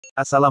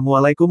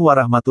Assalamualaikum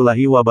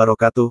warahmatullahi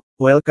wabarakatuh.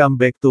 Welcome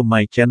back to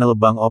my channel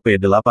Bang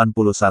OP81.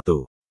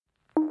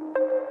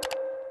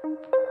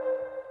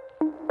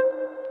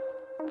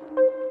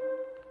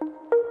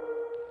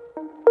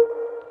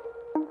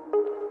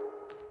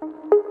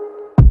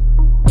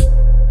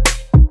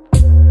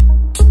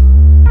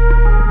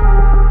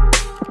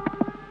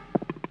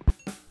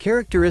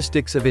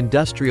 Characteristics of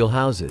industrial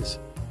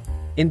houses.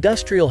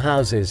 Industrial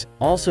houses,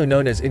 also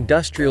known as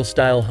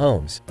industrial-style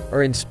homes,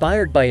 are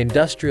inspired by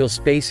industrial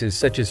spaces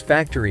such as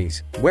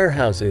factories,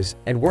 warehouses,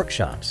 and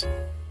workshops.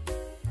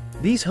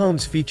 These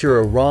homes feature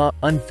a raw,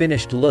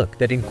 unfinished look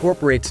that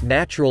incorporates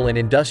natural and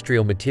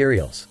industrial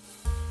materials.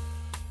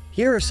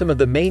 Here are some of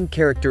the main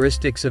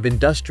characteristics of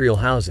industrial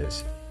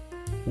houses.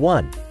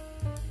 1.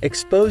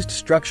 Exposed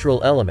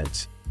structural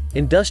elements.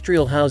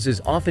 Industrial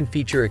houses often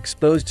feature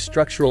exposed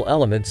structural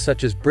elements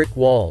such as brick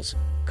walls,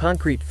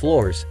 concrete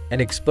floors,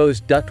 and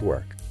exposed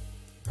ductwork.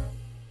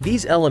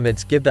 These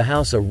elements give the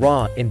house a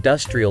raw,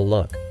 industrial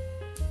look.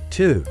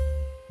 2.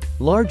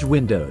 Large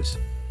windows.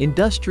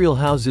 Industrial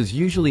houses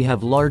usually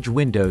have large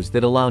windows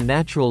that allow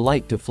natural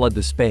light to flood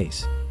the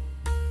space.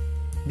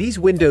 These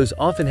windows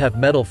often have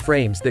metal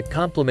frames that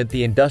complement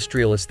the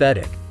industrial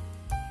aesthetic.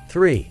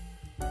 3.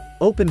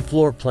 Open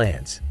floor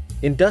plans.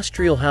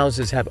 Industrial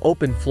houses have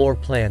open floor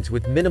plans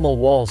with minimal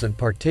walls and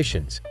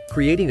partitions,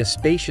 creating a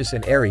spacious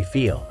and airy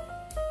feel.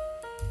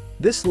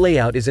 This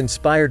layout is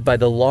inspired by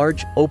the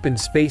large, open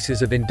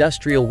spaces of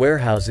industrial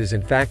warehouses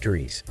and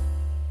factories.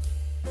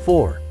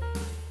 4.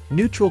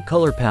 Neutral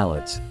color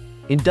palettes.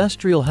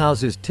 Industrial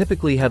houses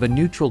typically have a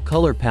neutral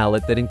color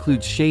palette that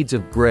includes shades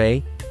of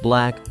gray,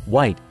 black,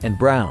 white, and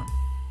brown.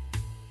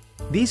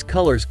 These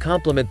colors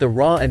complement the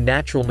raw and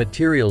natural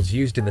materials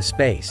used in the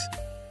space.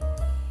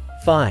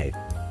 5.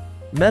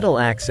 Metal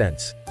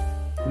accents.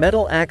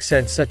 Metal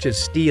accents such as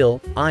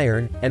steel,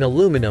 iron, and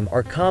aluminum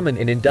are common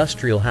in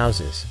industrial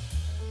houses.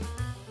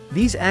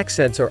 These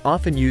accents are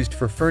often used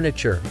for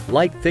furniture,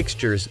 light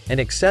fixtures, and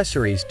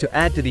accessories to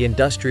add to the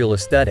industrial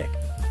aesthetic.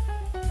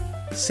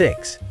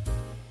 6.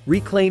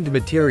 Reclaimed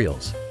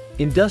materials.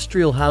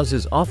 Industrial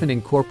houses often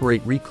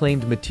incorporate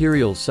reclaimed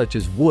materials such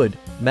as wood,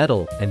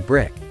 metal, and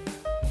brick.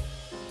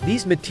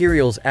 These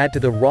materials add to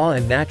the raw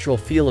and natural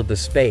feel of the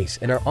space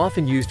and are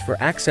often used for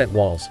accent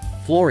walls,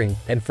 flooring,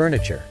 and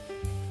furniture.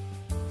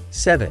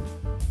 7.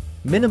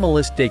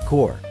 Minimalist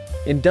decor.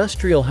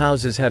 Industrial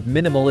houses have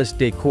minimalist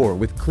decor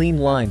with clean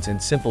lines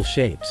and simple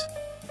shapes.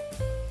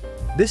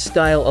 This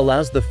style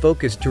allows the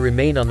focus to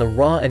remain on the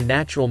raw and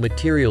natural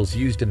materials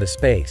used in the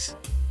space.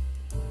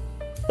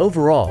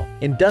 Overall,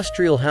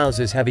 industrial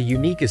houses have a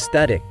unique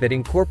aesthetic that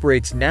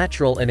incorporates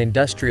natural and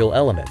industrial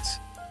elements.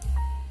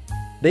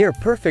 They are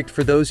perfect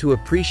for those who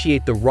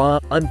appreciate the raw,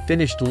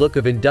 unfinished look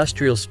of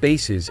industrial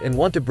spaces and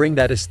want to bring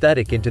that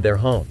aesthetic into their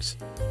homes.